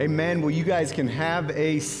Amen. Well, you guys can have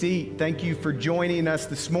a seat. Thank you for joining us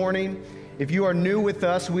this morning. If you are new with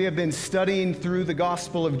us, we have been studying through the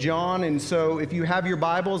Gospel of John. And so if you have your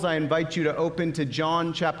Bibles, I invite you to open to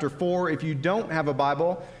John chapter 4. If you don't have a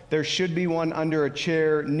Bible, there should be one under a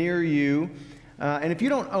chair near you. And if you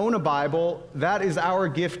don't own a Bible, that is our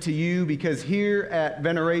gift to you, because here at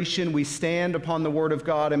Veneration, we stand upon the Word of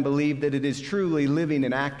God and believe that it is truly living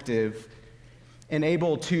and active and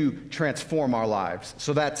able to transform our lives.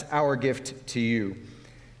 So that's our gift to you.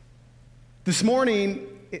 This morning,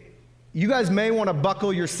 you guys may want to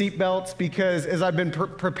buckle your seatbelts, because as I've been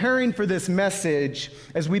preparing for this message,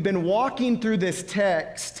 as we've been walking through this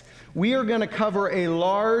text, we are going to cover a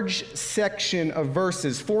large section of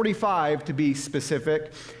verses, 45 to be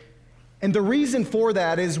specific. And the reason for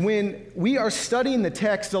that is when we are studying the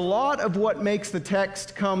text, a lot of what makes the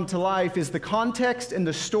text come to life is the context and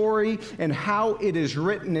the story and how it is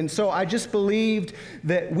written. And so I just believed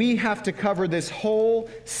that we have to cover this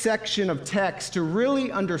whole section of text to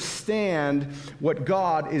really understand what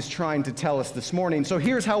God is trying to tell us this morning. So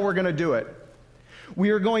here's how we're going to do it.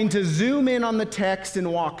 We are going to zoom in on the text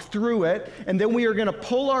and walk through it, and then we are going to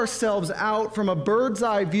pull ourselves out from a bird's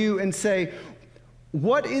eye view and say,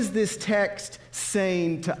 what is this text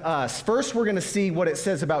saying to us? First, we're going to see what it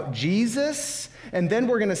says about Jesus, and then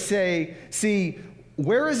we're going to see,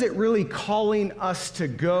 where is it really calling us to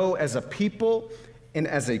go as a people and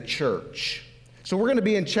as a church? So we're going to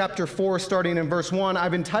be in chapter 4, starting in verse 1.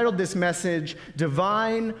 I've entitled this message,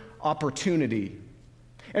 Divine Opportunity.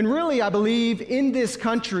 And really, I believe in this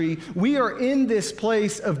country, we are in this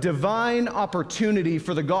place of divine opportunity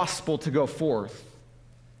for the gospel to go forth.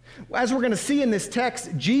 As we're going to see in this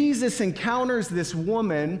text, Jesus encounters this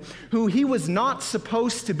woman who he was not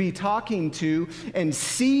supposed to be talking to, and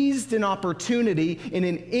seized an opportunity in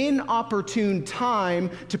an inopportune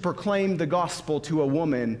time to proclaim the gospel to a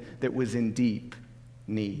woman that was in deep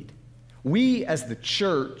need. We as the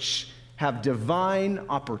church have divine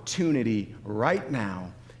opportunity right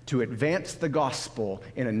now to advance the gospel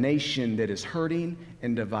in a nation that is hurting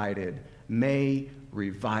and divided. May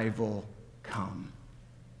revival come.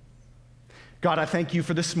 God, I thank you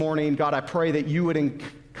for this morning. God, I pray that you would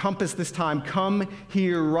encompass this time. Come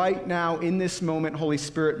here right now in this moment, Holy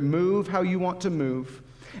Spirit. Move how you want to move.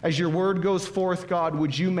 As your word goes forth, God,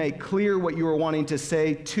 would you make clear what you are wanting to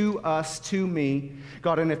say to us, to me.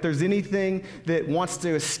 God, and if there's anything that wants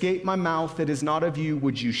to escape my mouth that is not of you,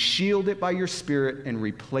 would you shield it by your Spirit and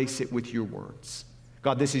replace it with your words.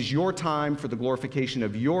 God, this is your time for the glorification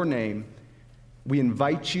of your name. We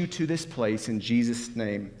invite you to this place in Jesus'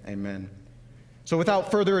 name, amen. So without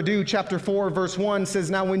further ado, chapter 4, verse 1 says,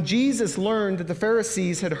 Now when Jesus learned that the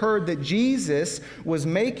Pharisees had heard that Jesus was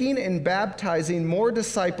making and baptizing more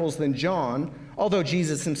disciples than John, although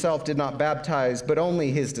Jesus himself did not baptize, but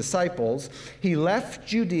only his disciples, he left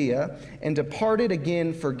Judea and departed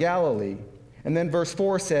again for Galilee. And then verse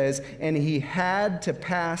 4 says, And he had to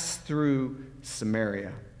pass through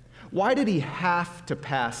Samaria. Why did he have to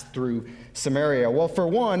pass through Samaria? Well, for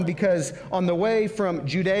one, because on the way from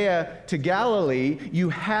Judea to Galilee, you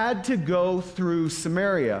had to go through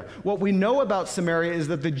Samaria. What we know about Samaria is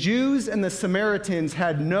that the Jews and the Samaritans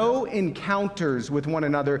had no encounters with one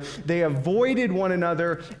another. They avoided one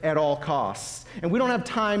another at all costs. And we don't have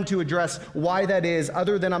time to address why that is,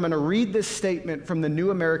 other than I'm going to read this statement from the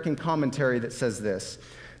New American Commentary that says this.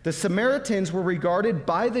 The Samaritans were regarded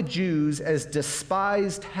by the Jews as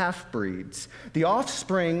despised half-breeds, the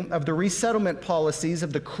offspring of the resettlement policies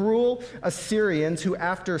of the cruel Assyrians who,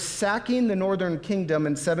 after sacking the northern kingdom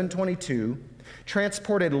in 722,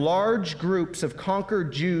 transported large groups of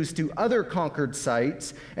conquered Jews to other conquered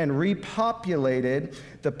sites and repopulated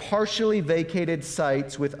the partially vacated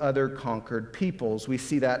sites with other conquered peoples. We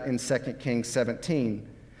see that in 2 Kings 17.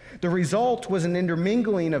 The result was an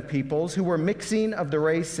intermingling of peoples who were mixing of the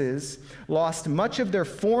races, lost much of their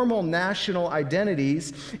formal national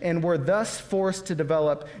identities, and were thus forced to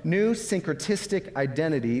develop new syncretistic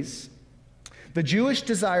identities. The Jewish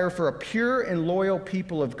desire for a pure and loyal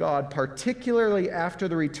people of God, particularly after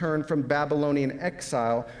the return from Babylonian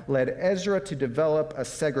exile, led Ezra to develop a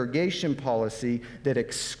segregation policy that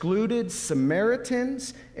excluded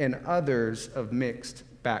Samaritans and others of mixed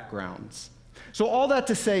backgrounds. So all that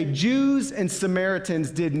to say, Jews and Samaritans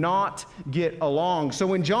did not get along. So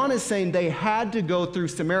when John is saying they had to go through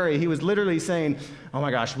Samaria, he was literally saying, oh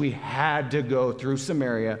my gosh, we had to go through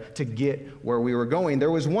Samaria to get where we were going.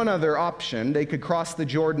 There was one other option. They could cross the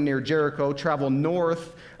Jordan near Jericho, travel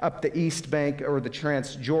north up the east bank or the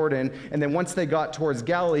Transjordan, and then once they got towards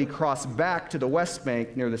Galilee, cross back to the west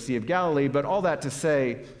bank near the Sea of Galilee. But all that to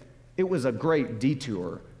say, it was a great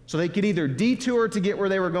detour. So they could either detour to get where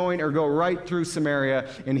they were going or go right through Samaria.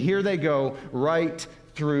 And here they go, right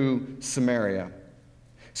through Samaria.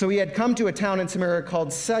 So he had come to a town in Samaria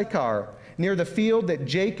called Sychar, near the field that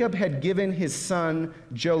Jacob had given his son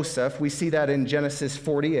Joseph. We see that in Genesis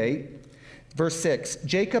 48. Verse 6,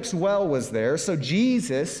 Jacob's well was there. So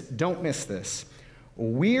Jesus, don't miss this,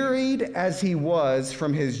 wearied as he was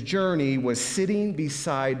from his journey, was sitting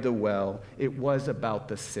beside the well. It was about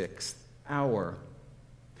the 6th hour.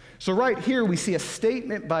 So right here we see a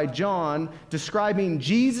statement by John describing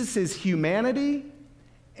Jesus' humanity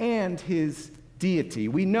and his deity.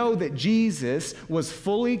 We know that Jesus was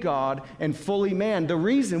fully God and fully man. The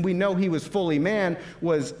reason we know he was fully man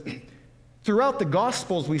was throughout the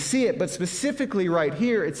Gospels we see it, but specifically right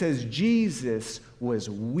here it says Jesus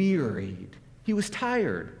was wearied. He was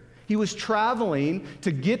tired. He was traveling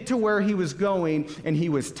to get to where he was going, and he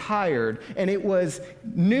was tired. And it was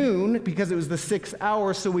noon because it was the 6th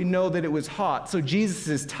hour, so we know that it was hot. So Jesus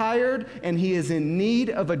is tired, and he is in need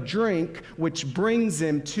of a drink, which brings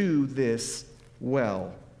him to this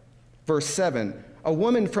well. Verse 7, a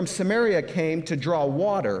woman from Samaria came to draw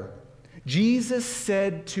water. Jesus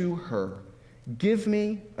said to her, "Give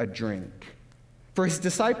me a drink." For his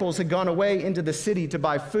disciples had gone away into the city to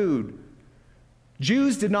buy food.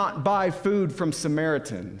 Jews did not buy food from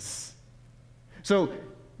Samaritans. So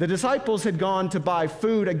the disciples had gone to buy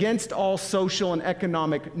food against all social and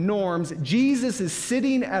economic norms. Jesus is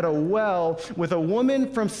sitting at a well with a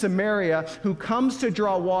woman from Samaria who comes to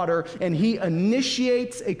draw water, and he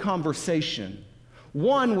initiates a conversation.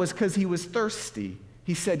 One was because he was thirsty.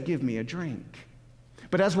 He said, "Give me a drink."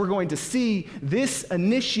 But as we're going to see, this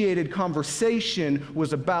initiated conversation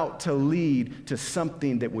was about to lead to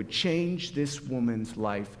something that would change this woman's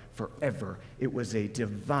life forever. It was a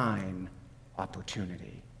divine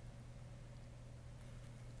opportunity.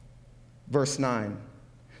 Verse 9,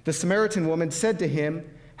 the Samaritan woman said to him,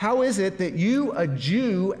 "How is it that you, a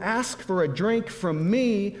Jew, ask for a drink from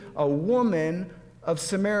me, a woman of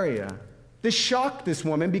Samaria?" This shocked this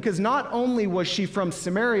woman because not only was she from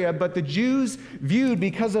Samaria, but the Jews viewed,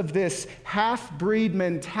 because of this half-breed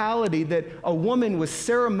mentality, that a woman was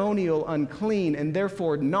ceremonial unclean and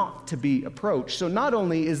therefore not to be approached. So not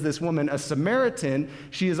only is this woman a Samaritan,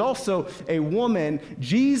 she is also a woman.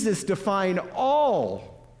 Jesus defined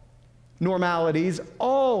all normalities,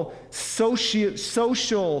 all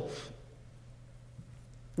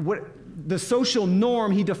the social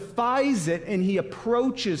norm. He defies it, and he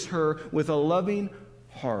approaches her with a loving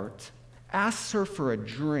heart, asks her for a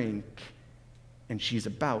drink, and she's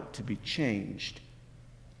about to be changed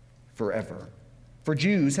forever. For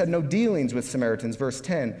Jews had no dealings with Samaritans. Verse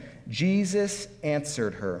 10, Jesus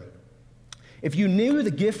answered her, "If you knew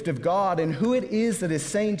the gift of God and who it is that is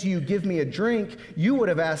saying to you, 'Give me a drink,' you would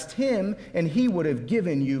have asked him, and he would have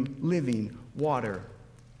given you living water."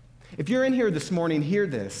 If you're in here this morning, hear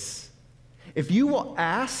this. If you will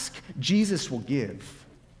ask, Jesus will give.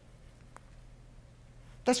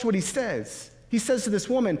 That's what he says. He says to this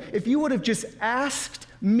woman, if you would have just asked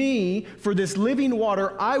me for this living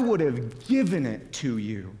water, I would have given it to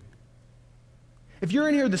you. If you're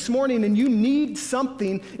in here this morning and you need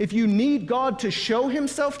something, if you need God to show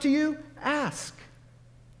himself to you, ask.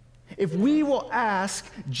 If we will ask,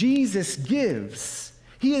 Jesus gives.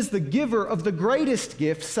 He is the giver of the greatest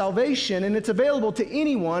gift, salvation, and it's available to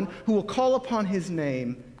anyone who will call upon his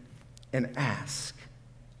name and ask.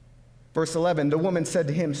 Verse 11, the woman said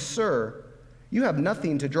to him, "Sir, you have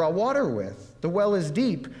nothing to draw water with. The well is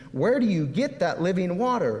deep. Where do you get that living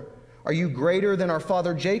water? Are you greater than our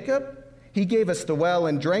father Jacob? He gave us the well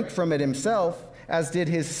and drank from it himself, as did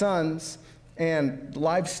his sons and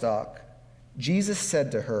livestock." Jesus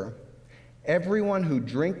said to her, "Everyone who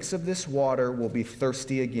drinks of this water will be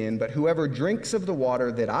thirsty again, but whoever drinks of the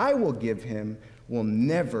water that I will give him will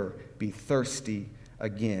never be thirsty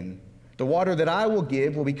again. The water that I will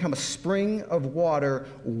give will become a spring of water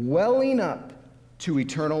welling up to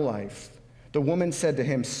eternal life." The woman said to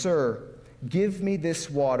him, "Sir, give me this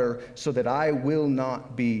water so that I will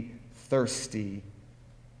not be thirsty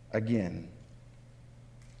again."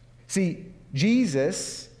 See,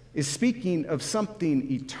 Jesus is speaking of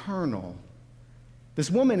something eternal. This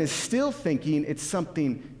woman is still thinking it's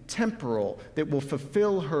something temporal that will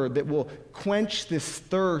fulfill her, that will quench this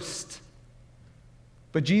thirst.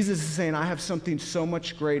 But Jesus is saying, I have something so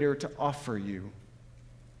much greater to offer you.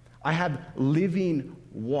 I have living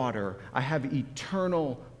water. I have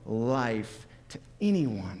eternal life to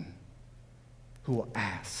anyone who will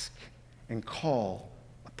ask and call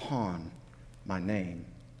upon my name.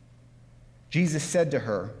 Jesus said to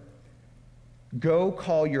her, "Go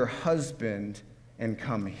call your husband and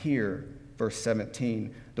come here." Verse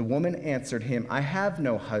 17, the woman answered him, I have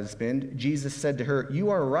no husband. Jesus said to her, you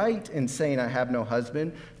are right in saying I have no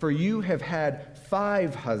husband, for you have had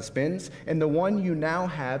 5 husbands, and the one you now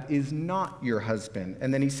have is not your husband.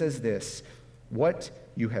 And then he says this, what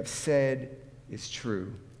you have said is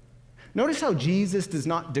true. Notice how Jesus does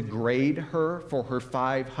not degrade her for her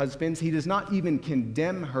 5 husbands. He does not even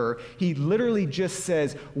condemn her. He literally just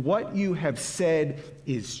says, what you have said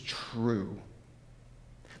is true.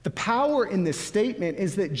 The power in this statement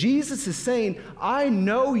is that Jesus is saying, I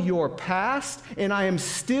know your past, and I am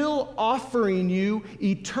still offering you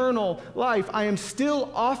eternal life. I am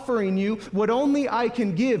still offering you what only I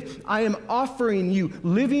can give. I am offering you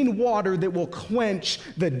living water that will quench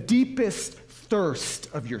the deepest thirst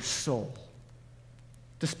of your soul.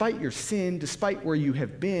 Despite your sin, despite where you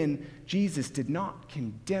have been, Jesus did not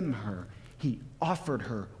condemn her. He offered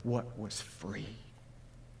her what was free.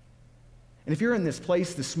 And if you're in this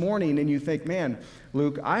place this morning and you think, man,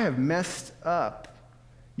 Luke, I have messed up.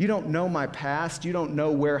 You don't know my past. You don't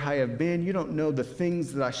know where I have been. You don't know the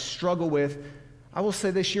things that I struggle with. I will say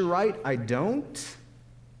this, you're right, I don't.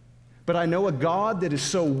 But I know a God that is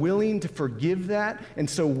so willing to forgive that and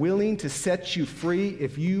so willing to set you free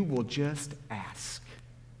if you will just ask.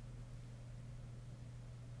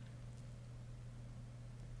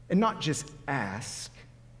 And not just ask,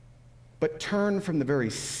 but turn from the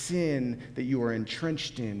very sin that you are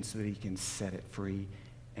entrenched in so that he can set it free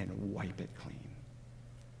and wipe it clean.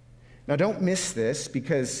 Now, don't miss this,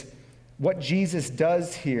 because what Jesus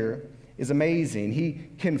does here is amazing. He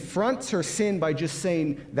confronts her sin by just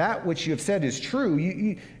saying, that which you have said is true.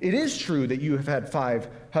 It is true that you have had 5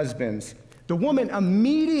 husbands. The woman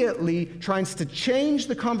immediately tries to change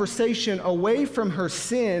the conversation away from her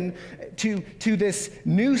sin to this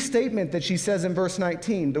new statement that she says in verse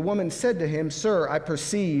 19. The woman said to him, Sir, I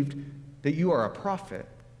perceived that you are a prophet.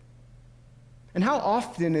 And how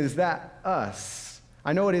often is that us?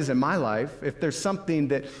 I know it is in my life. If there's something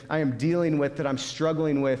that I am dealing with, that I'm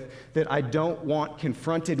struggling with, that I don't want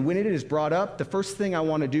confronted, when it is brought up, the first thing I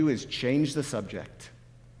want to do is change the subject.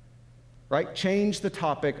 Right? Change the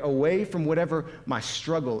topic away from whatever my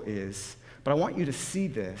struggle is. But I want you to see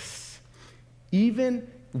this. Even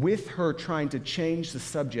with her trying to change the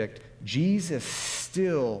subject, Jesus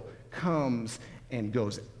still comes and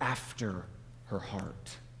goes after her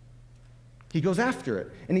heart. He goes after it.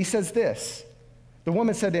 And he says this. The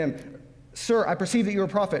woman said to him, Sir, I perceive that you are a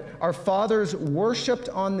prophet. Our fathers worshipped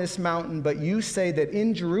on this mountain, but you say that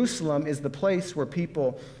in Jerusalem is the place where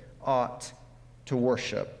people ought to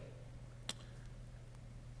worship.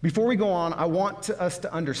 Before we go on, I want us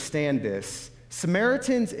to understand this.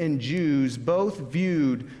 Samaritans and Jews both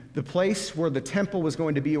viewed the place where the temple was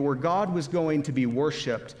going to be, or where God was going to be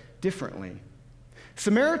worshiped, differently.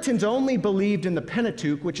 Samaritans only believed in the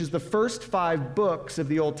Pentateuch, which is the first 5 books of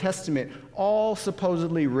the Old Testament, all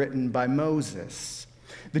supposedly written by Moses.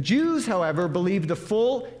 The Jews, however, believed the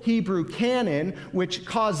full Hebrew canon, which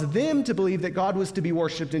caused them to believe that God was to be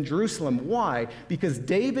worshipped in Jerusalem. Why? Because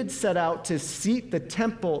David set out to seat the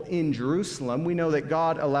temple in Jerusalem. We know that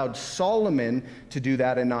God allowed Solomon to do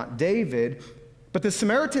that and not David. But the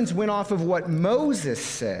Samaritans went off of what Moses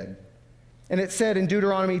said. And it said in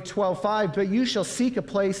Deuteronomy 12:5, but you shall seek a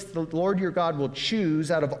place the Lord your God will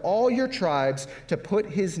choose out of all your tribes to put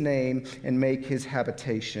his name and make his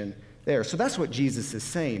habitation there. So that's what Jesus is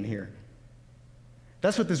saying here.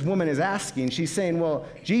 That's what this woman is asking. She's saying, well,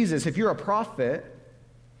 Jesus, if you're a prophet,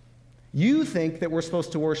 you think that we're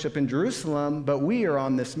supposed to worship in Jerusalem, but we are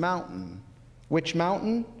on this mountain. Which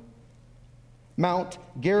mountain? Mount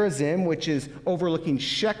Gerizim, which is overlooking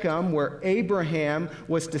Shechem, where Abraham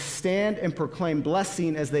was to stand and proclaim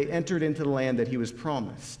blessing as they entered into the land that he was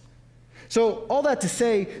promised. So all that to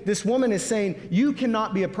say, this woman is saying, you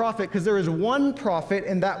cannot be a prophet because there is one prophet,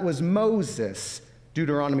 and that was Moses,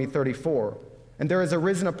 Deuteronomy 34. And there has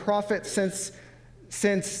arisen a prophet since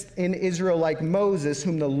in Israel like Moses,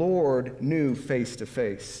 whom the Lord knew face to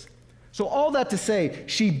face. So all that to say,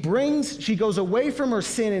 she goes away from her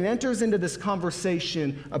sin and enters into this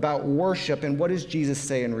conversation about worship. And what does Jesus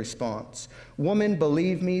say in response? Woman,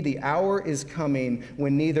 believe me, the hour is coming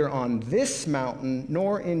when neither on this mountain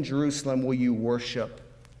nor in Jerusalem will you worship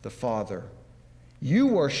the Father. You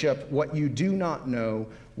worship what you do not know.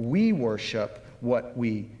 We worship what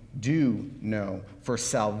we do know. For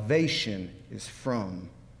salvation is from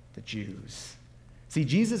the Jews. See,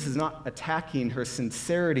 Jesus is not attacking her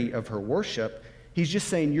sincerity of her worship. He's just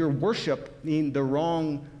saying you're worshiping the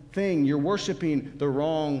wrong thing. You're worshiping the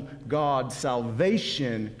wrong God.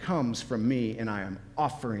 Salvation comes from me, and I am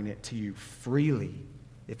offering it to you freely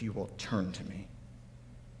if you will turn to me.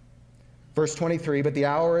 Verse 23, but the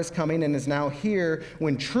hour is coming and is now here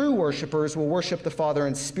when true worshipers will worship the Father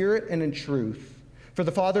in spirit and in truth. For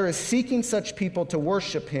the Father is seeking such people to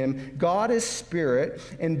worship him. God is spirit,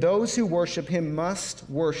 and those who worship him must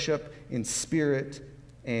worship in spirit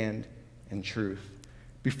and in truth.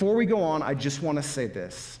 Before we go on, I just want to say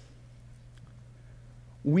this.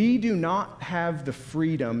 We do not have the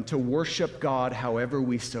freedom to worship God however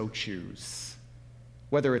we so choose.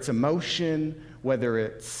 Whether it's emotion, whether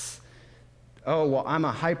it's, oh, well, I'm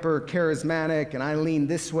a hyper-charismatic and I lean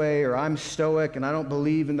this way, or I'm stoic and I don't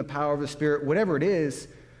believe in the power of the Spirit, whatever it is,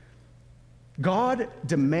 God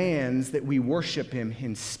demands that we worship him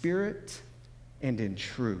in spirit and in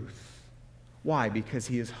truth. Why? Because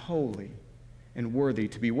he is holy and worthy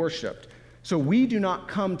to be worshiped. So we do not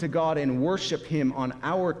come to God and worship him on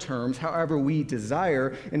our terms, however we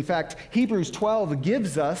desire. In fact, Hebrews 12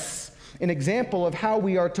 gives us an example of how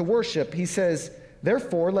we are to worship. He says,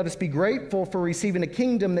 therefore, let us be grateful for receiving a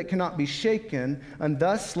kingdom that cannot be shaken, and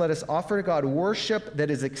thus let us offer to God worship that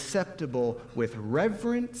is acceptable with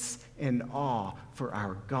reverence and awe, for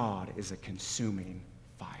our God is a consuming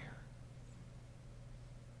fire.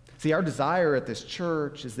 See, our desire at this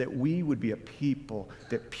church is that we would be a people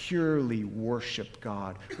that purely worship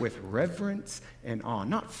God with reverence and awe,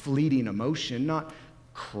 not fleeting emotion, not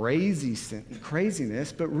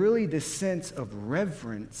craziness, but really this sense of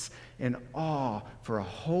reverence and awe for a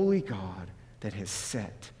holy God that has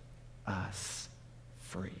set us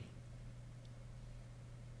free.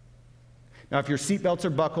 Now, if your seatbelts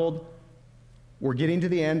are buckled, we're getting to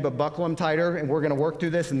the end, but buckle them tighter, and we're going to work through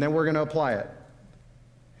this, and then we're going to apply it.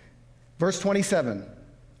 Verse 27.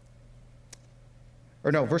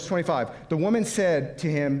 Verse 25. The woman said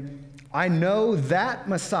to him, I know that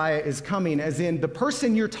Messiah is coming, as in the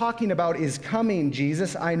person you're talking about is coming,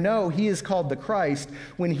 Jesus. I know he is called the Christ.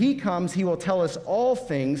 When he comes, he will tell us all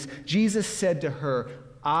things. Jesus said to her,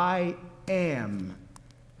 I am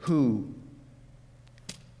who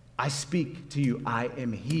I speak to you. I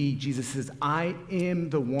am he. Jesus says, I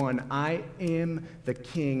am the one. I am the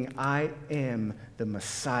King. I am the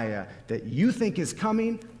Messiah that you think is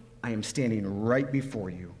coming. I am standing right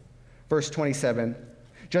before you. Verse 27.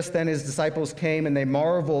 Just then his disciples came, and they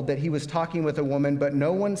marveled that he was talking with a woman, but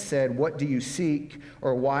no one said, what do you seek,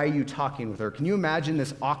 or why are you talking with her? Can you imagine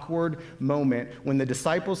this awkward moment when the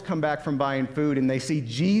disciples come back from buying food and they see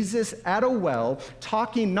Jesus at a well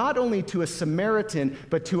talking not only to a Samaritan,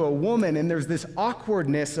 but to a woman, and there's this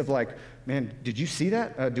awkwardness of like, man, did you see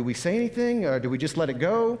that? Did we say anything? Did we just let it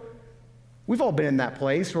go? We've all been in that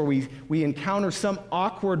place where we encounter some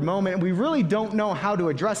awkward moment and we really don't know how to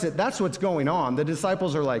address it. That's what's going on. The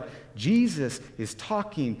disciples are like, Jesus is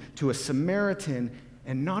talking to a Samaritan,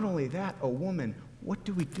 and not only that, a woman. What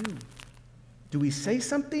do we do? Do we say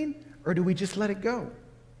something, or do we just let it go?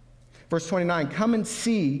 Verse 29, come,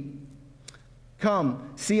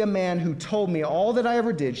 see a man who told me all that I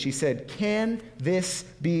ever did. She said, can this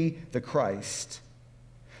be the Christ?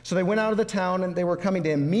 So they went out of the town, and they were coming to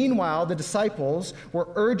him. Meanwhile, the disciples were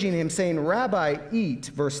urging him, saying, Rabbi, eat,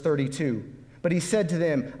 verse 32. But he said to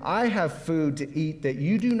them, I have food to eat that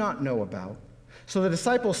you do not know about. So the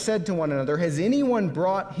disciples said to one another, has anyone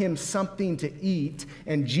brought him something to eat?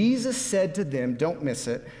 And Jesus said to them, don't miss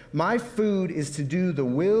it, my food is to do the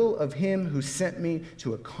will of him who sent me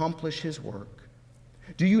to accomplish his work.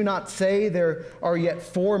 Do you not say there are yet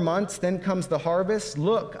 4 months, then comes the harvest?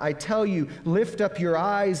 Look, I tell you, lift up your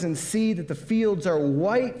eyes and see that the fields are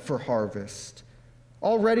white for harvest.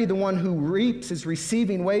 Already the one who reaps is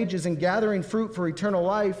receiving wages and gathering fruit for eternal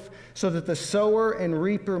life, so that the sower and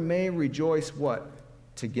reaper may rejoice what?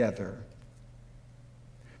 Together.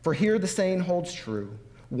 For here the saying holds true.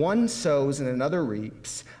 One sows and another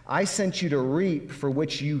reaps. I sent you to reap for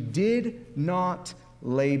which you did not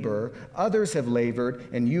labor. Others have labored,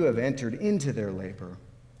 and you have entered into their labor.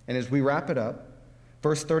 And as we wrap it up,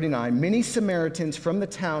 verse 39, many Samaritans from the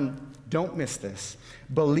town, don't miss this,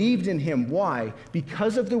 believed in him. Why?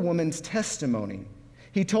 Because of the woman's testimony.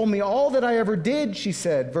 He told me all that I ever did, she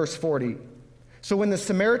said, verse 40. So when the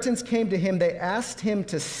Samaritans came to him, they asked him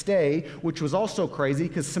to stay, which was also crazy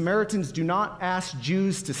because Samaritans do not ask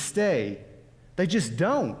Jews to stay. They just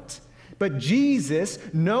don't. But Jesus,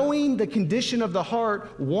 knowing the condition of the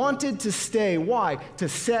heart, wanted to stay. Why? To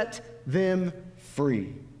set them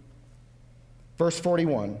free. Verse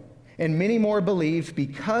 41, and many more believed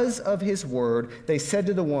because of his word. They said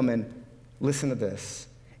to the woman, listen to this,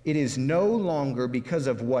 it is no longer because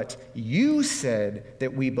of what you said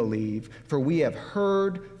that we believe, for we have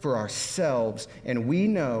heard for ourselves, and we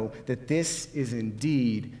know that this is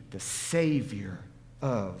indeed the Savior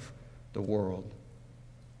of the world.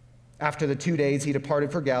 After the 2 days, he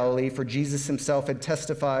departed for Galilee, for Jesus himself had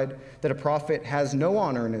testified that a prophet has no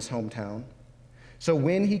honor in his hometown. So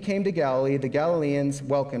when he came to Galilee, the Galileans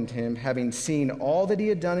welcomed him, having seen all that he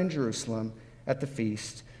had done in Jerusalem at the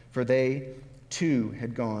feast, for they too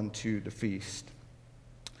had gone to the feast.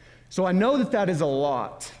 So I know that is a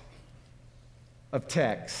lot of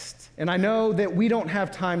text, and I know that we don't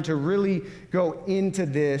have time to really go into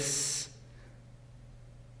this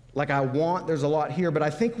like I want. There's a lot here, but I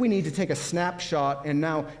think we need to take a snapshot and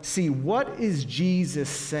now see what is Jesus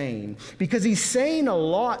saying. Because he's saying a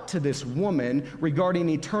lot to this woman regarding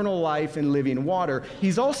eternal life and living water.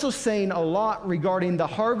 He's also saying a lot regarding the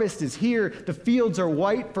harvest is here. The fields are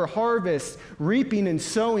white for harvest, reaping and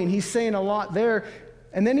sowing. He's saying a lot there.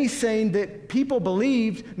 And then he's saying that people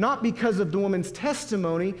believed not because of the woman's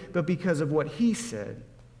testimony, but because of what he said.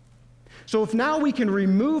 So if now we can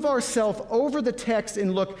remove ourselves over the text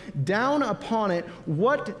and look down upon it,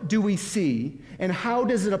 what do we see and how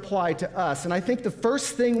does it apply to us? And I think the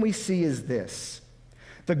first thing we see is this.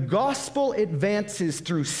 The gospel advances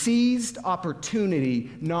through seized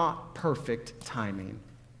opportunity, not perfect timing.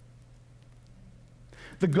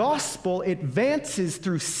 The gospel advances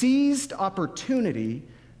through seized opportunity,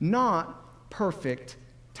 not perfect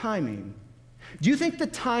timing. Do you think the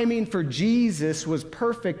timing for Jesus was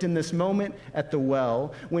perfect in this moment at the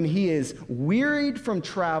well, when he is wearied from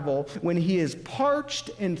travel, when he is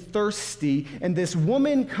parched and thirsty, and this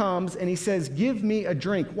woman comes and he says, "Give me a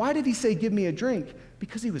drink." Why did he say, "Give me a drink"?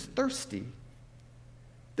 Because he was thirsty.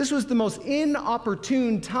 This was the most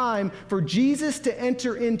inopportune time for Jesus to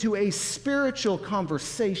enter into a spiritual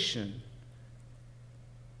conversation.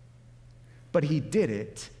 But he did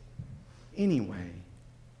it anyway.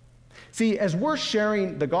 See, as we're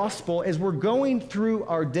sharing the gospel, as we're going through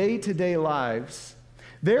our day-to-day lives,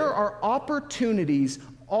 there are opportunities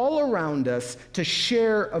all around us to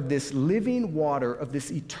share of this living water, of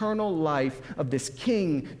this eternal life, of this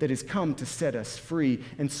King that has come to set us free.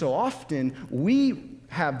 And so often we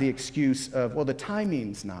have the excuse of, well, the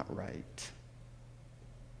timing's not right.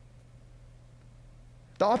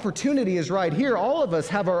 The opportunity is right here. All of us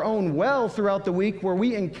have our own well throughout the week where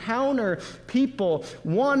we encounter people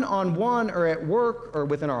one-on-one or at work or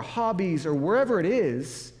within our hobbies or wherever it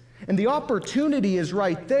is. And the opportunity is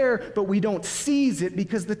right there, but we don't seize it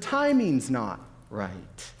because the timing's not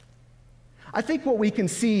right. I think what we can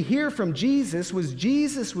see here from Jesus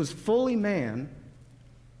was fully man,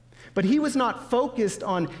 but he was not focused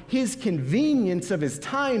on his convenience of his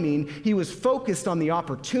timing. He was focused on the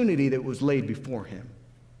opportunity that was laid before him.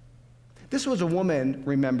 This was a woman,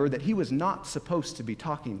 remember, that he was not supposed to be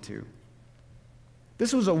talking to.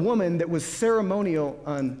 This was a woman that was ceremonial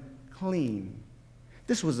unclean.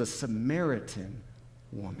 This was a Samaritan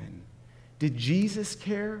woman. Did Jesus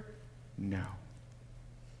care? No.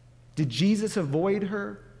 Did Jesus avoid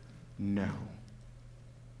her? No.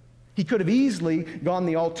 He could have easily gone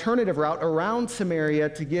the alternative route around Samaria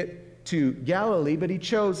to get to Galilee, but he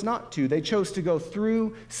chose not to. They chose to go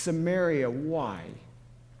through Samaria. Why?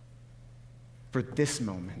 For this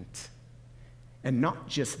moment. And not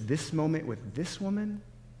just this moment with this woman,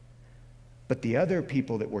 but the other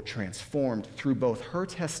people that were transformed through both her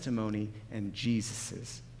testimony and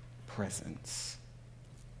Jesus' presence.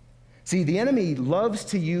 See, the enemy loves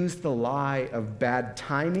to use the lie of bad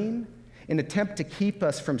timing in an attempt to keep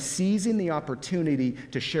us from seizing the opportunity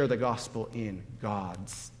to share the gospel in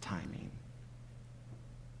God's timing.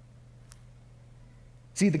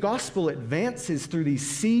 See, the gospel advances through these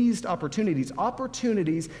seized opportunities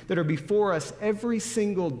that are before us every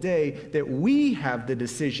single day that we have the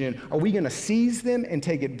decision, are we going to seize them and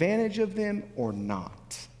take advantage of them or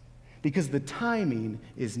not? Because the timing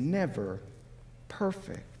is never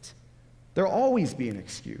perfect. There'll always be an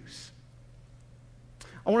excuse.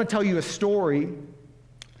 I want to tell you a story.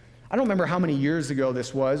 I don't remember how many years ago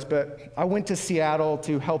this was, but I went to Seattle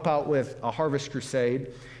to help out with a harvest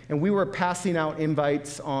crusade. And we were passing out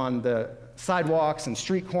invites on the sidewalks and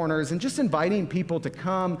street corners and just inviting people to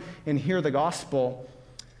come and hear the gospel.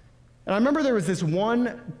 And I remember there was this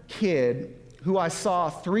one kid who I saw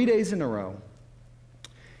 3 days in a row.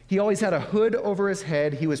 He always had a hood over his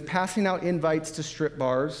head. He was passing out invites to strip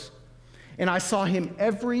bars. And I saw him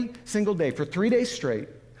every single day for 3 days straight.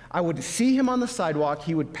 I would see him on the sidewalk.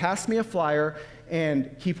 He would pass me a flyer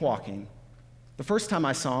and keep walking. The first time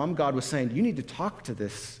I saw him, God was saying, "You need to talk to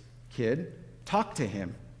this kid. Talk to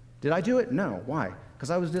him." Did I do it? No. Why? Because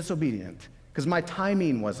I was disobedient. Because my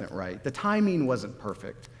timing wasn't right. The timing wasn't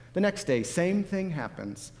perfect. The next day, same thing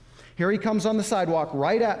happens. Here he comes on the sidewalk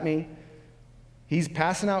right at me. He's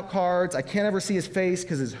passing out cards. I can't ever see his face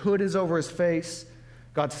because his hood is over his face.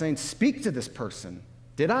 God's saying, "Speak to this person.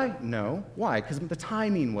 Did I? No. Why? Because the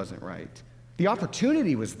timing wasn't right. The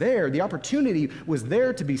opportunity was there. The opportunity was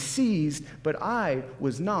there to be seized, but I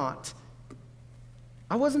wasn't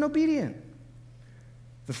obedient.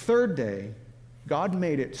 The third day, God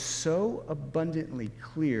made it so abundantly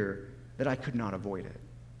clear that I could not avoid it.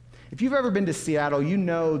 If you've ever been to Seattle, you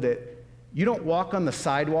know that you don't walk on the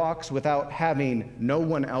sidewalks without having no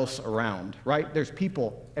one else around, right? There's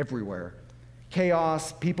people everywhere.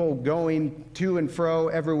 Chaos, people going to and fro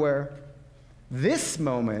everywhere. This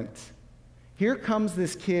moment, here comes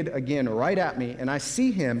this kid again right at me, and I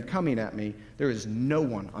see him coming at me. There is no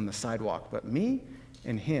one on the sidewalk but me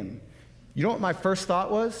and him. You know what my first thought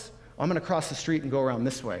was? I'm going to cross the street and go around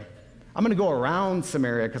this way. I'm going to go around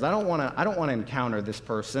Samaria because I don't want to encounter this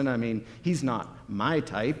person. I mean, he's not my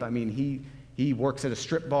type. I mean, he works at a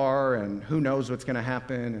strip bar, and who knows what's going to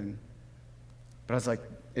happen. But I was like,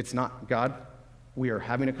 it's not God. We are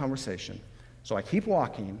having a conversation. So I keep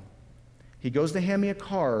walking. He goes to hand me a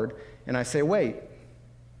card, and I say, wait.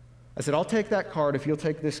 I said, I'll take that card if you'll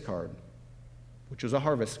take this card, which was a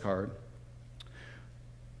harvest card.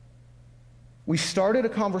 We started a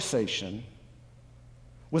conversation.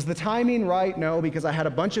 Was the timing right? No, because I had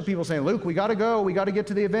a bunch of people saying, Luke, we got to go. We got to get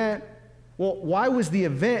to the event. Well, why was the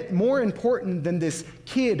event more important than this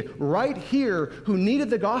kid right here who needed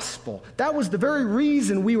the gospel? That was the very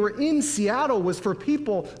reason we were in Seattle, was for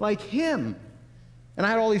people like him. And I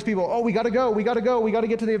had all these people, oh, we got to go, we got to go, we got to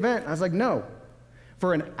get to the event. I was like, no.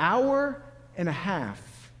 For an hour and a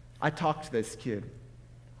half, I talked to this kid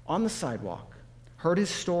on the sidewalk, heard his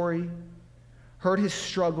story, heard his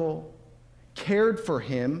struggle, cared for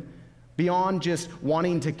him beyond just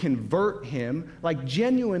wanting to convert him. Like,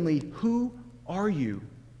 genuinely, who are you?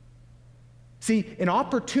 See, an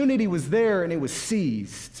opportunity was there and it was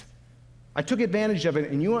seized. I took advantage of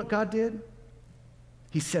it, and you know what God did?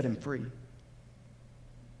 He set him free.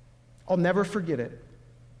 I'll never forget it.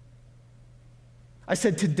 I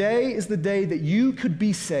said, today is the day that you could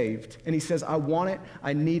be saved. And he says, I want it,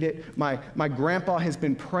 I need it. My grandpa has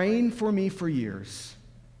been praying for me for years.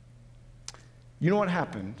 You know what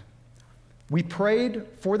happened? We prayed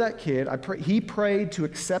for that kid. He prayed to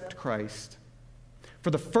accept Christ. For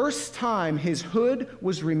the first time, his hood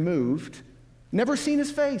was removed. Never seen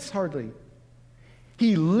his face, hardly.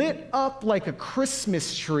 He lit up like a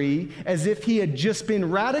Christmas tree, as if he had just been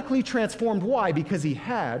radically transformed. Why? Because he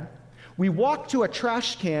had. We walked to a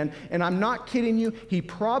trash can, and I'm not kidding you, he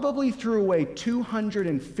probably threw away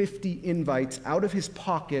 250 invites out of his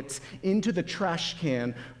pockets into the trash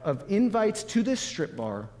can of invites to this strip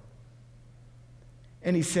bar.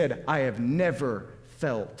 And he said, I have never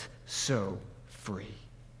felt so free.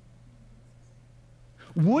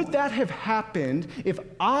 Would that have happened if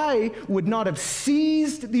I would not have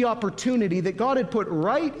seized the opportunity that God had put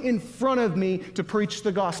right in front of me to preach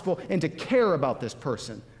the gospel and to care about this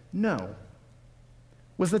person? No.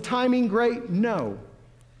 Was the timing great? No.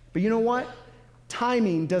 But you know what?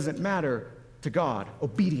 Timing doesn't matter to God.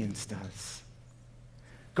 Obedience does.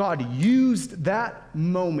 God used that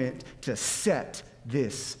moment to set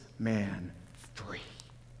this man free.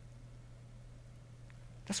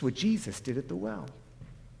 That's what Jesus did at the well.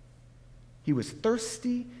 He was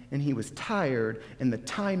thirsty and he was tired, and the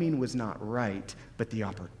timing was not right, but the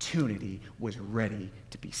opportunity was ready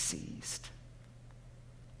to be seized.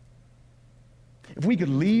 If we could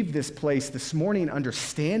leave this place this morning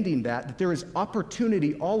understanding that there is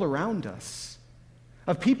opportunity all around us,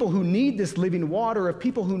 of people who need this living water, of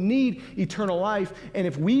people who need eternal life, and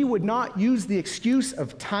if we would not use the excuse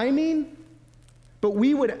of timing, but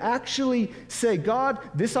we would actually say, God,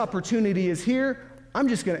 this opportunity is here, I'm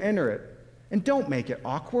just going to enter it. And don't make it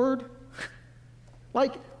awkward.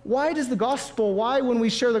 Like, why does the gospel, when we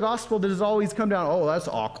share the gospel, does it always come down, oh, that's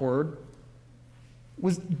awkward?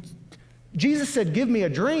 Jesus said, give me a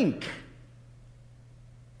drink.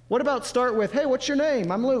 What about start with, hey, what's your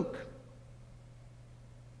name? I'm Luke.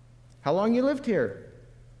 How long you lived here?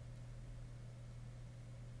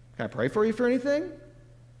 Can I pray for you for anything?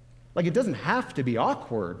 Like, it doesn't have to be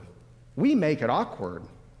awkward. We make it awkward.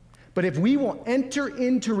 But if we will enter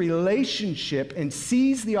into relationship and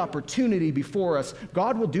seize the opportunity before us,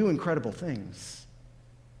 God will do incredible things.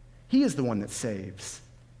 He is the one that saves,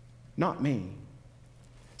 not me.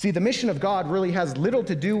 See, the mission of God really has little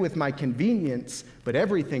to do with my convenience, but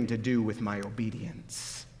everything to do with my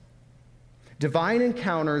obedience. Divine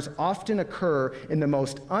encounters often occur in the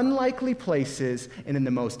most unlikely places and in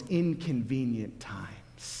the most inconvenient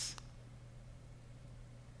times.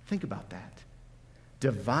 Think about that.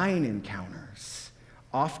 Divine encounters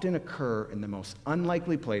often occur in the most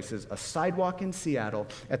unlikely places, a sidewalk in Seattle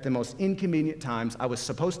at the most inconvenient times. I was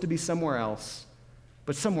supposed to be somewhere else,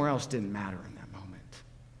 But somewhere else didn't matter in that moment.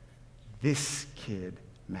 This kid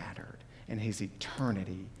mattered, and his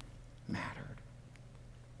eternity mattered.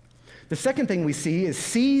 The second thing we see is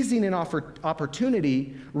seizing an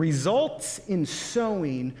opportunity results in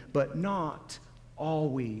sowing, but not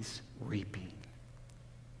always reaping.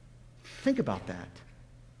 Think about that.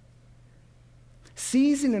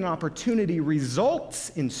 Seizing an opportunity results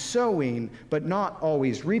in sowing, but not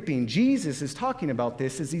always reaping. Jesus is talking about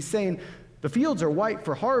this as he's saying, the fields are white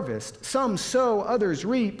for harvest. Some sow, others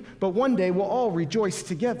reap, but one day we'll all rejoice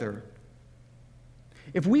together.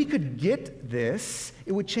 If we could get this,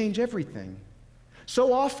 it would change everything.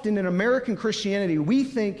 So often in American Christianity, we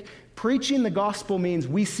think preaching the gospel means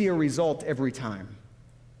we see a result every time.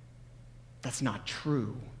 That's not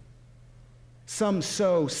true. Some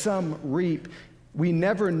sow, some reap. We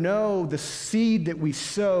never know the seed that we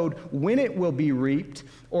sowed, when it will be reaped,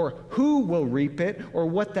 or who will reap it, or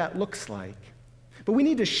what that looks like. But we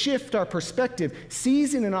need to shift our perspective.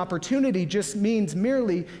 Seizing an opportunity just means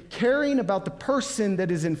merely caring about the person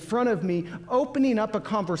that is in front of me, opening up a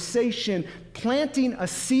conversation, planting a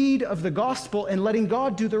seed of the gospel, and letting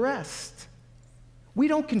God do the rest. We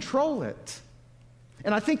don't control it.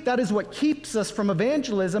 And I think that is what keeps us from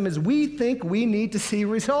evangelism, is we think we need to see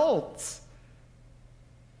results.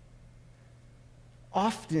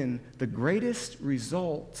 Often, the greatest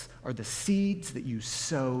results are the seeds that you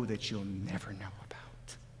sow that you'll never know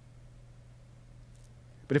about.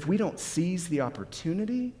 But if we don't seize the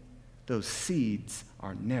opportunity, those seeds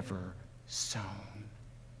are never sown.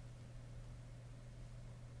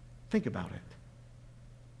 Think about it.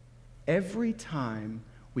 Every time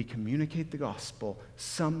we communicate the gospel,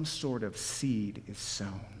 some sort of seed is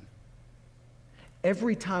sown.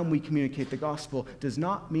 Every time we communicate the gospel does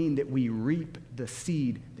not mean that we reap the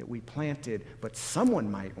seed that we planted, but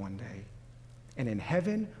someone might one day. And in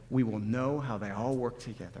heaven, we will know how they all work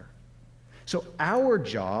together. So our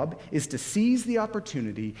job is to seize the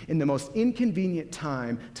opportunity in the most inconvenient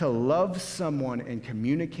time to love someone and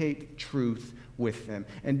communicate truth with them.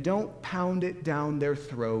 And don't pound it down their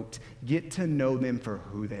throat. Get to know them for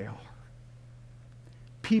who they are.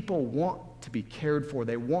 People want to be cared for.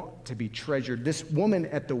 They want to be treasured. This woman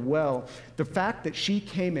at the well, the fact that she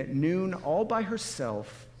came at noon all by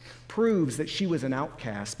herself proves that she was an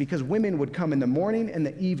outcast, because women would come in the morning and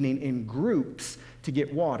the evening in groups to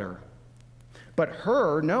get water. But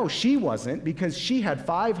her, no, she wasn't, because she had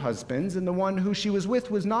 5 husbands, and the one who she was with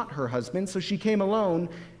was not her husband, so she came alone,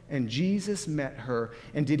 and Jesus met her.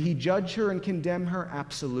 And did he judge her and condemn her?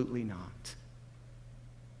 Absolutely not.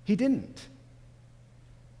 He didn't.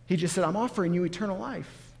 He just said, I'm offering you eternal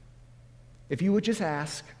life. If you would just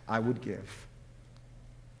ask, I would give.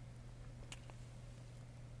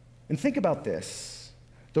 And think about this.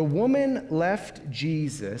 The woman left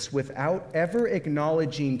Jesus without ever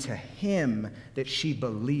acknowledging to him that she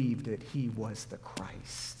believed that he was the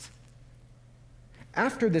Christ.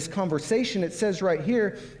 After this conversation, it says right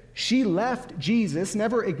here, she left Jesus,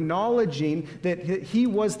 never acknowledging that he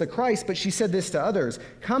was the Christ, but she said this to others,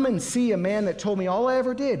 come and see a man that told me all I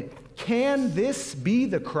ever did. Can this be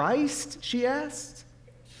the Christ? She asked.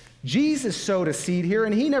 Jesus sowed a seed here,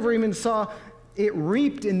 and he never even saw it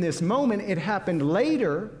reaped in this moment. It happened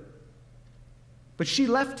later, but she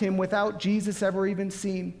left him without Jesus ever even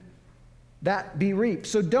seeing that be reaped.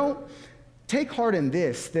 So don't take heart in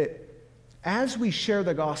this, that as we share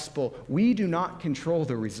the gospel, we do not control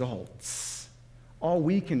the results. All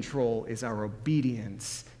we control is our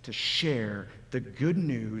obedience to share the good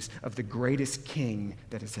news of the greatest king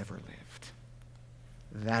that has ever lived.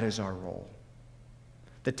 That is our role.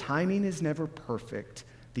 The timing is never perfect.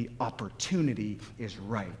 The opportunity is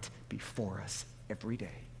right before us every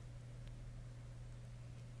day.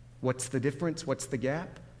 What's the difference? What's the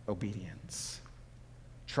gap? Obedience.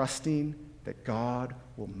 Trusting that God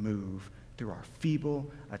will move through our feeble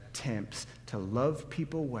attempts to love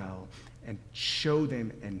people well and show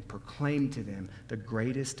them and proclaim to them the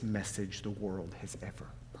greatest message the world has ever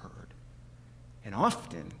heard. And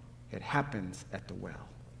often it happens at the well.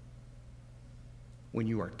 When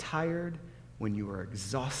you are tired, when you are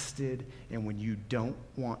exhausted, and when you don't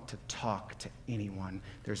want to talk to anyone,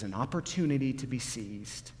 there's an opportunity to be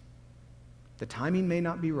seized. The timing may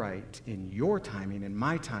not be right in your timing and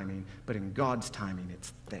my timing, but in God's timing,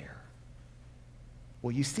 it's there.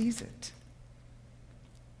 Will you seize it?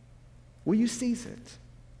 Will you seize it?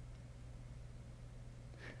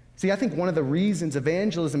 See, I think one of the reasons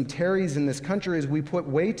evangelism tarries in this country is we put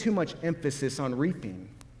way too much emphasis on reaping.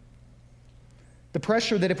 The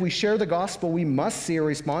pressure that if we share the gospel, we must see a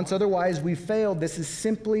response, otherwise we failed. This is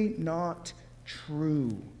simply not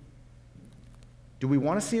true. Do we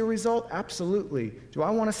want to see a result? Absolutely. Do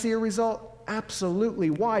I want to see a result?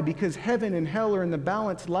 Absolutely. Why? Because heaven and hell are in the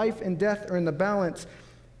balance. Life and death are in the balance.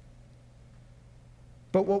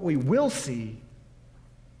 But what we will see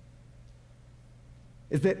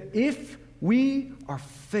is that if we are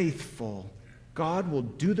faithful, God will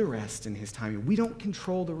do the rest in his timing. We don't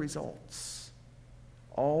control the results.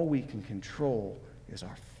 All we can control is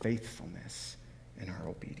our faithfulness and our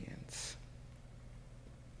obedience.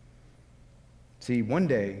 See, one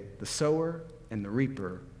day, the sower and the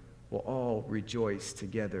reaper will all rejoice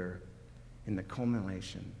together in the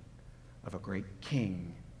culmination of a great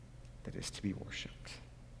king that is to be worshiped.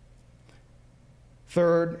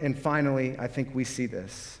 Third, and finally, I think we see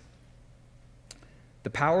this. The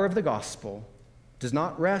power of the gospel does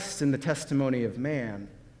not rest in the testimony of man,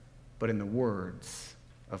 but in the words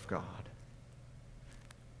of God.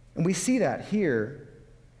 And we see that here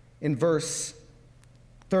in verse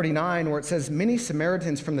 39, where it says, many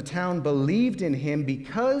Samaritans from the town believed in him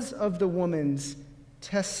because of the woman's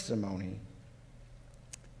testimony.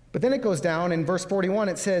 But then it goes down in verse 41,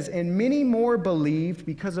 it says, and many more believed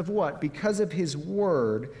because of what? Because of his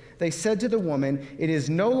word. They said to the woman, it is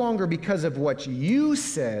no longer because of what you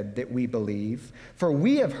said that we believe, for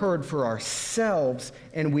we have heard for ourselves,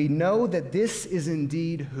 and we know that this is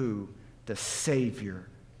indeed who? The Savior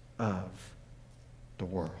of the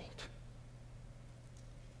world.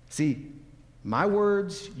 See, my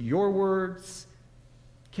words, your words,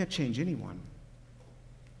 can't change anyone.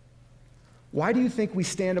 Why do you think we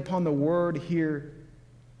stand upon the word here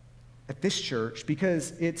at this church?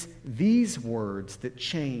 Because it's these words that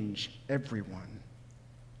change everyone.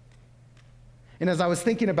 And as I was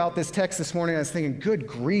thinking about this text this morning, I was thinking, good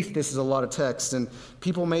grief, this is a lot of text, and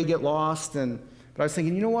people may get lost. But I was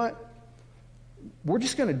thinking, you know what? We're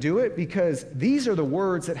just going to do it because these are the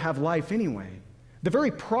words that have life anyway. The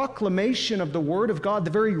very proclamation of the Word of God,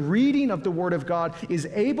 the very reading of the Word of God is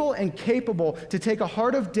able and capable to take a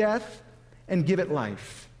heart of death and give it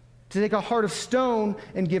life, to take a heart of stone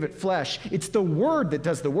and give it flesh. It's the Word that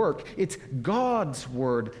does the work. It's God's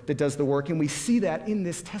Word that does the work, and we see that in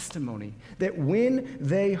this testimony, that when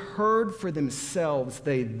they heard for themselves,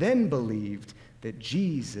 they then believed that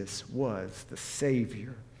Jesus was the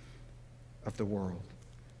Savior of the world.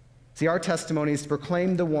 See, our testimony is to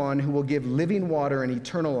proclaim the one who will give living water and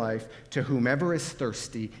eternal life to whomever is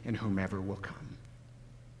thirsty and whomever will come.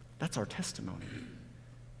 That's our testimony.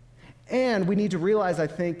 And we need to realize, I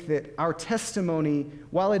think, that our testimony,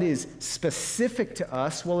 while it is specific to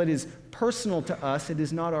us, while it is personal to us, it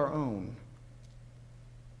is not our own.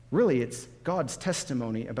 Really, it's God's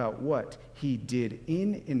testimony about what he did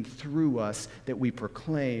in and through us that we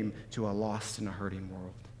proclaim to a lost and a hurting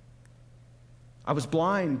world. I was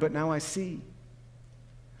blind, but now I see.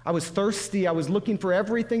 I was thirsty. I was looking for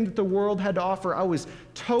everything that the world had to offer. I was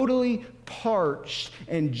totally parched,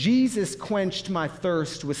 and Jesus quenched my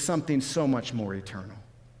thirst with something so much more eternal.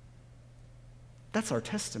 That's our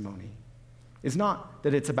testimony. It's not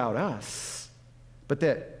that it's about us, but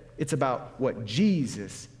that it's about what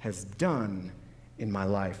Jesus has done in my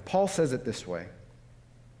life. Paul says it this way.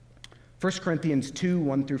 1 Corinthians 2,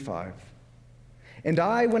 1 through 5. And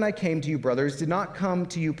I, when I came to you, brothers, did not come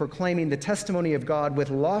to you proclaiming the testimony of God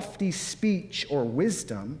with lofty speech or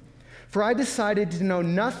wisdom, for I decided to know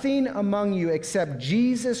nothing among you except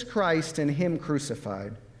Jesus Christ and him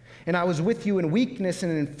crucified. And I was with you in weakness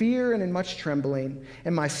and in fear and in much trembling,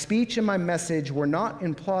 and my speech and my message were not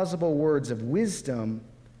in plausible words of wisdom,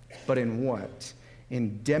 but in what?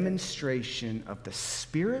 In demonstration of the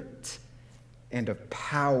Spirit and of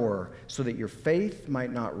power, so that your faith might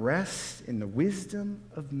not rest in the wisdom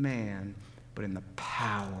of man, but in the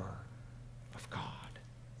power of God.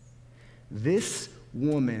 This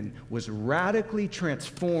woman was radically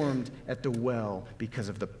transformed at the well because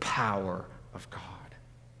of the power of God.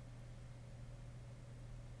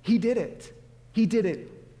 He did it. He did it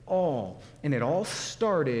all. And it all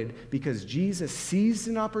started because Jesus seized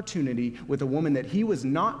an opportunity with a woman that he was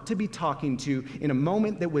not to be talking to in a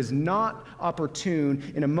moment that was not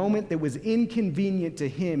opportune, in a moment that was inconvenient to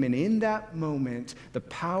him. And in that moment, the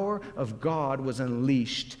power of God was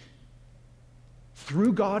unleashed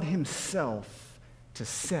through God himself to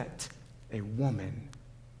set a woman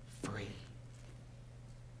free.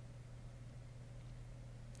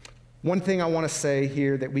 One thing I want to say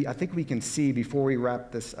here that I think we can see before we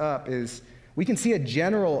wrap this up is we can see a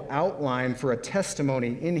general outline for a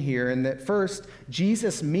testimony in here, and that first,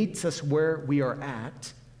 Jesus meets us where we are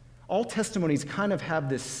at. All testimonies kind of have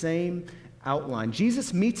this same outline.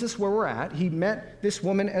 Jesus meets us where we're at. He met this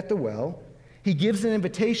woman at the well. He gives an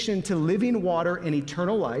invitation to living water and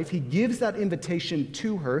eternal life. He gives that invitation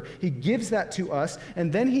to her. He gives that to us.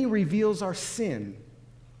 And then he reveals our sin.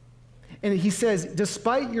 And he says,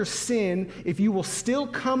 despite your sin, if you will still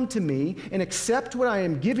come to me and accept what I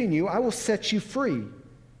am giving you, I will set you free.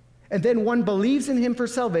 And then one believes in him for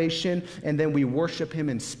salvation, and then we worship him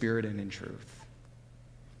in spirit and in truth.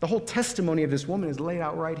 The whole testimony of this woman is laid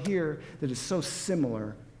out right here that is so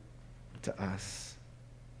similar to us.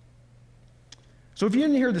 So if you're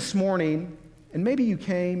in here this morning, and maybe you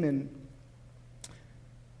came and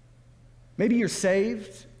maybe you're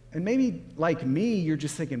saved, and maybe like me, you're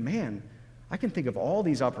just thinking, man, I can think of all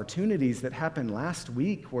these opportunities that happened last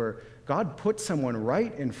week where God put someone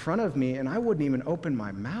right in front of me and I wouldn't even open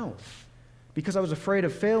my mouth because I was afraid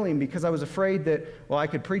of failing, because I was afraid that, well, I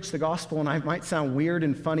could preach the gospel and I might sound weird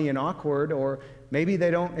and funny and awkward, or maybe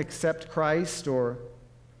they don't accept Christ, or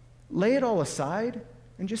lay it all aside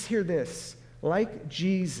and just hear this. Like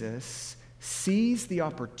Jesus, seize the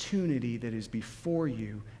opportunity that is before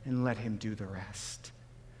you and let him do the rest.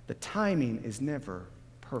 The timing is never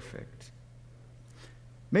perfect.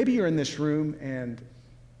 Maybe you're in this room and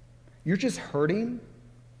you're just hurting.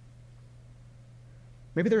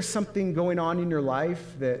 Maybe there's something going on in your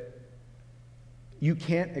life that you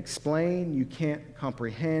can't explain, you can't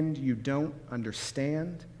comprehend, you don't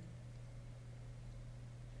understand.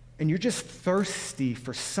 And you're just thirsty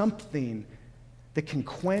for something that can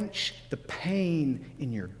quench the pain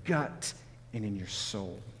in your gut and in your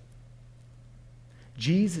soul.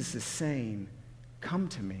 Jesus is saying, come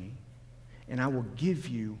to me, and I will give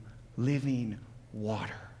you living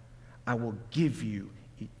water. I will give you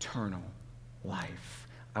eternal life.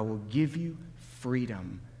 I will give you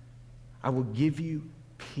freedom. I will give you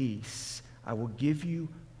peace. I will give you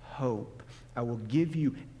hope. I will give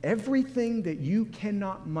you everything that you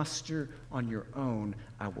cannot muster on your own.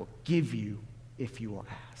 I will give you if you will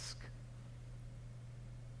ask.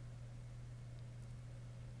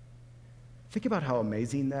 Think about how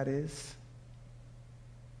amazing that is.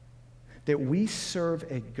 That we serve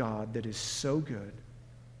a God that is so good,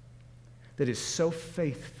 that is so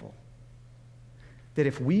faithful, that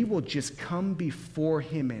if we will just come before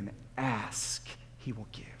him and ask, he will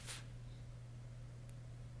give.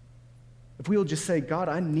 If we will just say, God,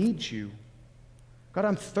 I need you. God,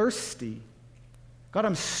 I'm thirsty. God,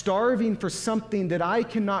 I'm starving for something that I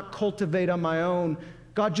cannot cultivate on my own.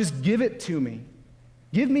 God, just give it to me.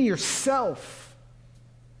 Give me yourself.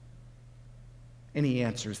 And he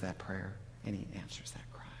answers that prayer, and he answers that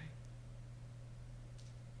cry.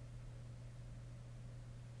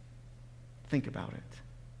 Think about it.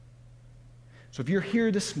 So if you're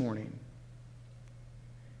here this morning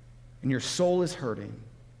and your soul is hurting,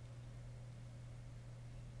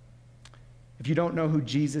 if you don't know who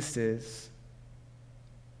Jesus is,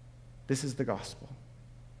 this is the gospel.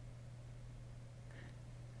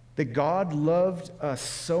 That God loved us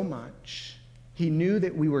so much, he knew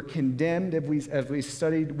that we were condemned, as we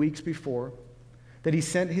studied weeks before, that he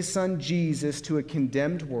sent his son Jesus to a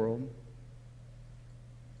condemned world.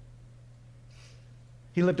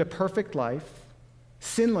 He lived a perfect life,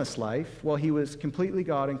 sinless life, while he was completely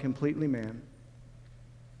God and completely man.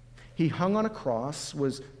 He hung on a cross,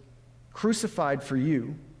 was crucified for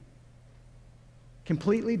you,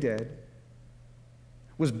 completely dead,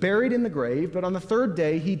 was buried in the grave, but on the third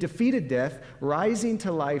day he defeated death, rising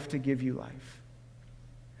to life to give you life.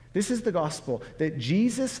 This is the gospel, that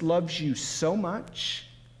Jesus loves you so much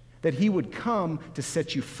that he would come to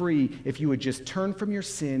set you free if you would just turn from your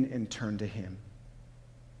sin and turn to him.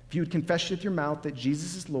 If you would confess with your mouth that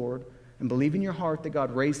Jesus is Lord and believe in your heart that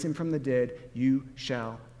God raised him from the dead, you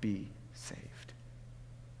shall be saved.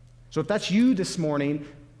 So if that's you this morning,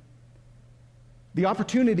 the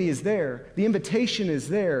opportunity is there. The invitation is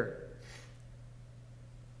there.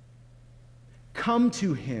 Come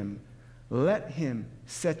to him. Let him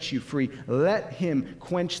set you free. Let him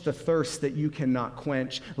quench the thirst that you cannot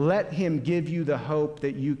quench. Let him give you the hope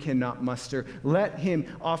that you cannot muster. Let him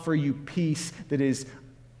offer you peace that is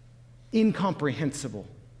incomprehensible.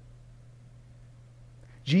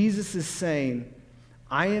 Jesus is saying,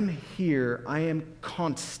 I am here. I am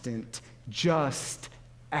constant. Just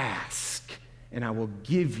ask, and I will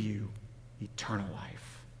give you eternal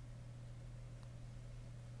life.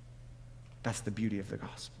 That's the beauty of the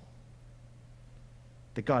gospel.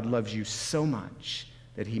 That God loves you so much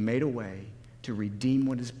that he made a way to redeem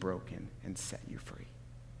what is broken and set you free.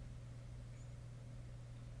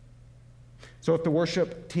 So if the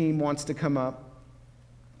worship team wants to come up,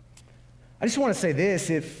 I just want to say this.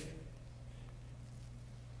 If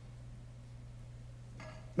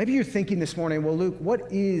maybe you're thinking this morning, well, Luke,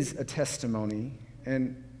 what is a testimony?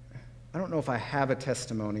 And I don't know if I have a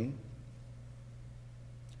testimony.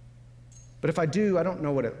 But if I do, I don't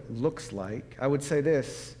know what it looks like. I would say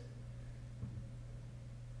this.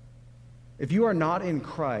 If you are not in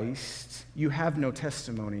Christ, you have no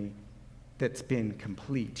testimony that's been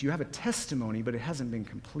complete. You have a testimony, but it hasn't been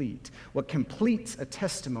complete. What completes a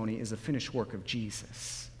testimony is the finished work of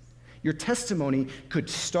Jesus. Your testimony could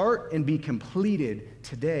start and be completed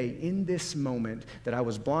today in this moment, that I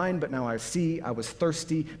was blind, but now I see. I was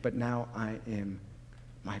thirsty, but now I am.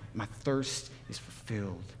 My thirst is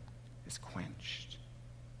fulfilled, is quenched.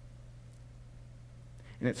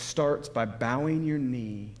 And it starts by bowing your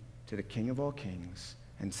knee to the King of all kings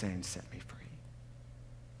and saying, set me free.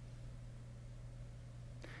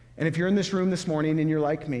 And if you're in this room this morning and you're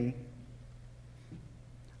like me,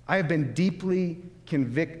 I have been deeply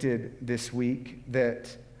convicted this week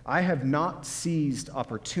that I have not seized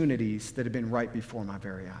opportunities that have been right before my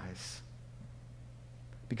very eyes.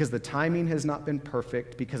 Because the timing has not been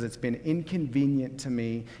perfect, because it's been inconvenient to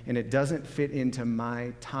me, and it doesn't fit into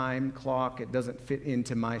my time clock, it doesn't fit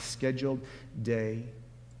into my scheduled day.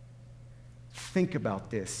 Think about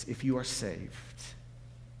this if you are saved.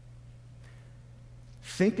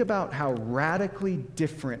 Think about how radically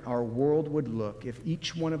different our world would look if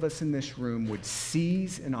each one of us in this room would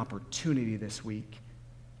seize an opportunity this week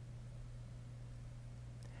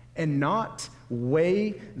and not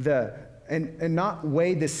weigh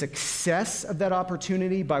the success of that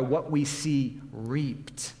opportunity by what we see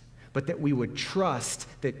reaped, but that we would trust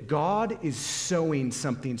that God is sowing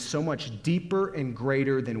something so much deeper and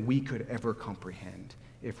greater than we could ever comprehend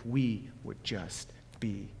if we would just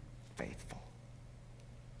be faithful.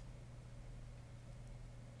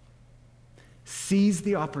 Seize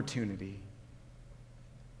the opportunity.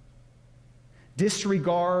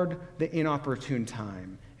 Disregard the inopportune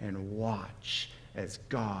time and watch as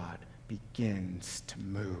God begins to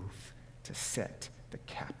move to set the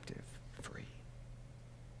captive free.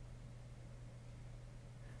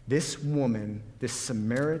 This woman, this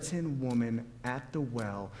Samaritan woman at the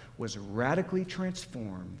well, was radically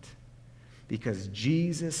transformed because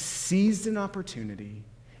Jesus seized an opportunity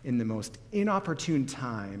in the most inopportune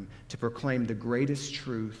time to proclaim the greatest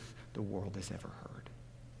truth the world has ever heard.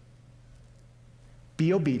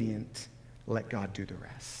 Be obedient, let God do the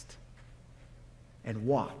rest. And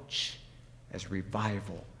watch as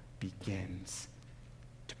revival begins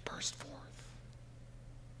to burst forth.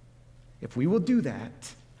 If we will do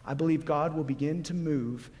that, I believe God will begin to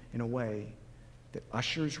move in a way that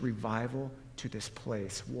ushers revival to this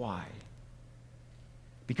place. Why?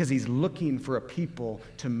 Because he's looking for a people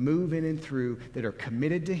to move in and through that are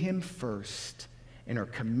committed to him first and are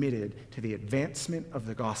committed to the advancement of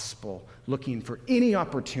the gospel, looking for any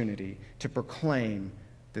opportunity to proclaim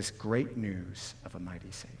this great news of a mighty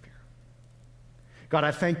Savior. God,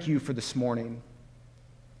 I thank you for this morning.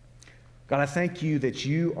 God, I thank you that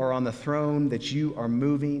you are on the throne, that you are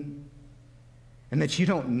moving, and that you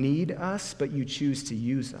don't need us, but you choose to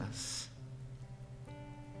use us.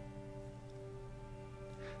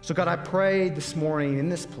 So God, I pray this morning in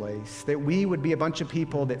this place that we would be a bunch of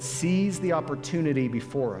people that seize the opportunity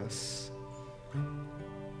before us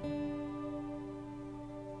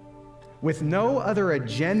with no other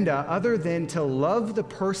agenda other than to love the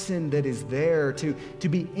person that is there, to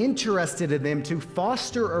be interested in them, to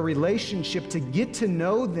foster a relationship, to get to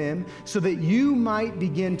know them so that you might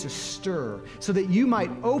begin to stir, so that you might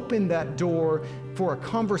open that door for a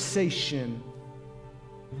conversation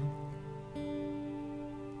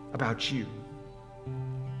about you.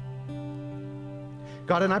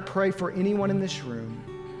 God, and I pray for anyone in this room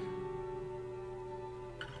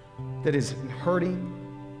that is hurting,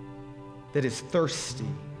 that is thirsty.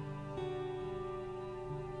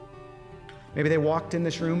 Maybe they walked in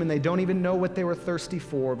this room and they don't even know what they were thirsty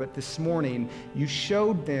for, but this morning you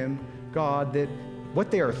showed them, God, that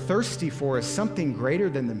what they are thirsty for is something greater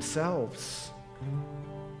than themselves.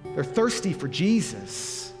 They're thirsty for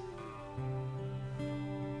Jesus.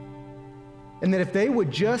 And that if they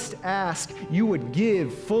would just ask, you would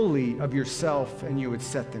give fully of yourself and you would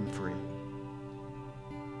set them free.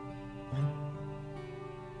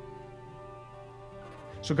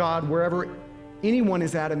 So God, wherever anyone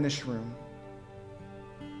is at in this room,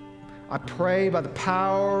 I pray by the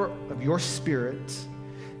power of your Spirit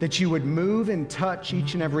that you would move and touch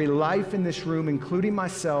each and every life in this room, including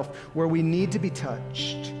myself, where we need to be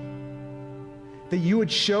touched. That you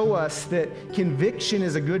would show us that conviction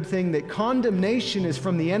is a good thing, that condemnation is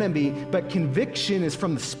from the enemy, but conviction is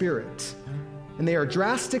from the Spirit. And they are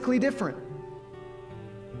drastically different.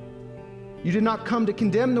 You did not come to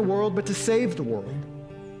condemn the world, but to save the world.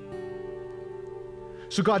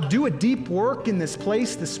 So God, do a deep work in this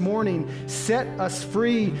place this morning. Set us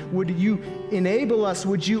free. Would you enable us?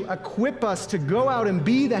 Would you equip us to go out and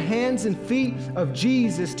be the hands and feet of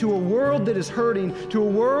Jesus to a world that is hurting, to a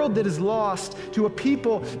world that is lost, to a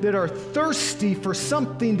people that are thirsty for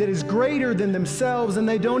something that is greater than themselves, and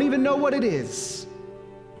they don't even know what it is.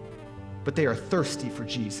 But they are thirsty for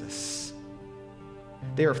Jesus.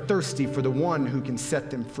 They are thirsty for the one who can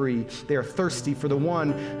set them free. They are thirsty for the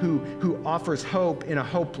one who offers hope in a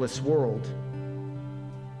hopeless world.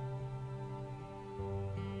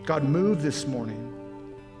 God, move this morning.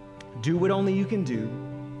 Do what only you can do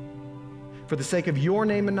for the sake of your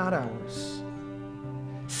name and not ours.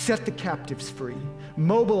 Set the captives free.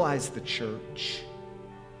 Mobilize the church.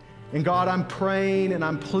 And God, I'm praying and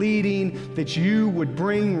I'm pleading that you would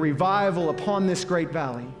bring revival upon this great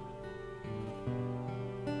valley.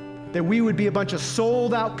 That we would be a bunch of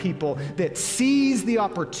sold out people that seize the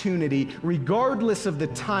opportunity regardless of the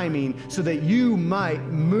timing so that you might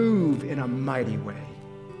move in a mighty way.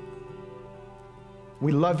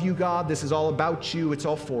 We love you, God. This is all about you. It's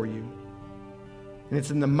all for you. And it's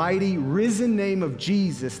in the mighty risen name of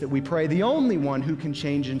Jesus that we pray, the only one who can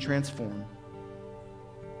change and transform.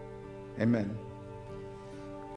 Amen.